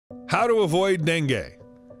How to avoid dengue.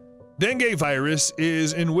 Dengue virus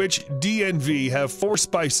is in which DNV have 4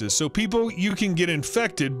 spices, so you can get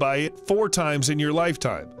infected by it 4 times in your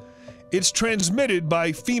lifetime. It's transmitted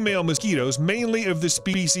by female mosquitoes, mainly of the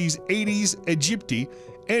species Aedes aegypti,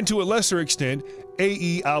 and to a lesser extent,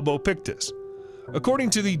 A. albopictus. According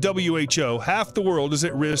to the WHO, half the world is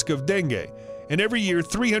at risk of dengue, and every year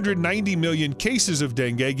 390 million cases of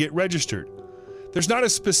dengue get registered. There's not a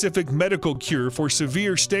specific medical cure for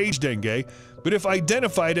severe stage dengue, but if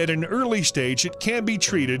identified at an early stage, it can be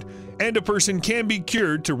treated and a person can be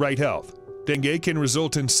cured to right health. Dengue can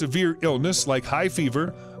result in severe illness like high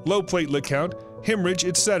fever, low platelet count, hemorrhage,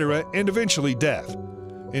 etc., and eventually death.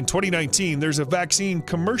 In 2019, there's a vaccine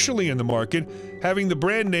commercially in the market having the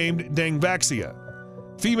brand named dengvaxia.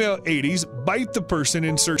 Female Aedes bite the person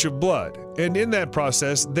in search of blood, and in that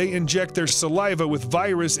process, they inject their saliva with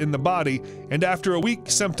virus in the body, and after a week,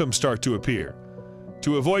 symptoms start to appear.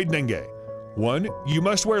 To avoid dengue: 1. You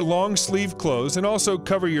must wear long-sleeve clothes and also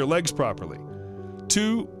cover your legs properly.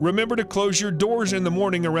 2. Remember to close your doors in the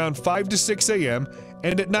morning around 5 to 6 a.m.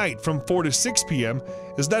 and at night from 4 to 6 p.m.,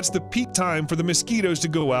 as that's the peak time for the mosquitoes to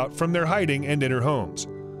go out from their hiding and enter homes.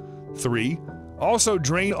 3. Also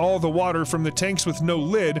drain all the water from the tanks with no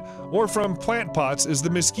lid or from plant pots, as the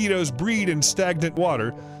mosquitoes breed in stagnant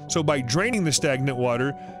water, so by draining the stagnant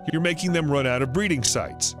water, you're making them run out of breeding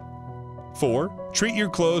sites. 4. Treat your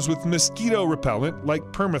clothes with mosquito repellent like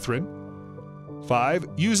permethrin. 5.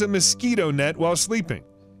 Use a mosquito net while sleeping.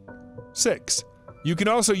 6. You can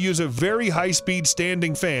also use a very high-speed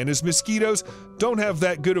standing fan, as mosquitoes don't have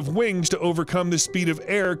that good of wings to overcome the speed of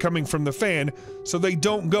air coming from the fan, so they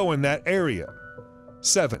don't go in that area.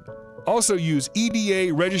 7. Also use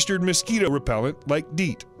EDA registered mosquito repellent like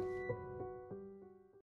DEET.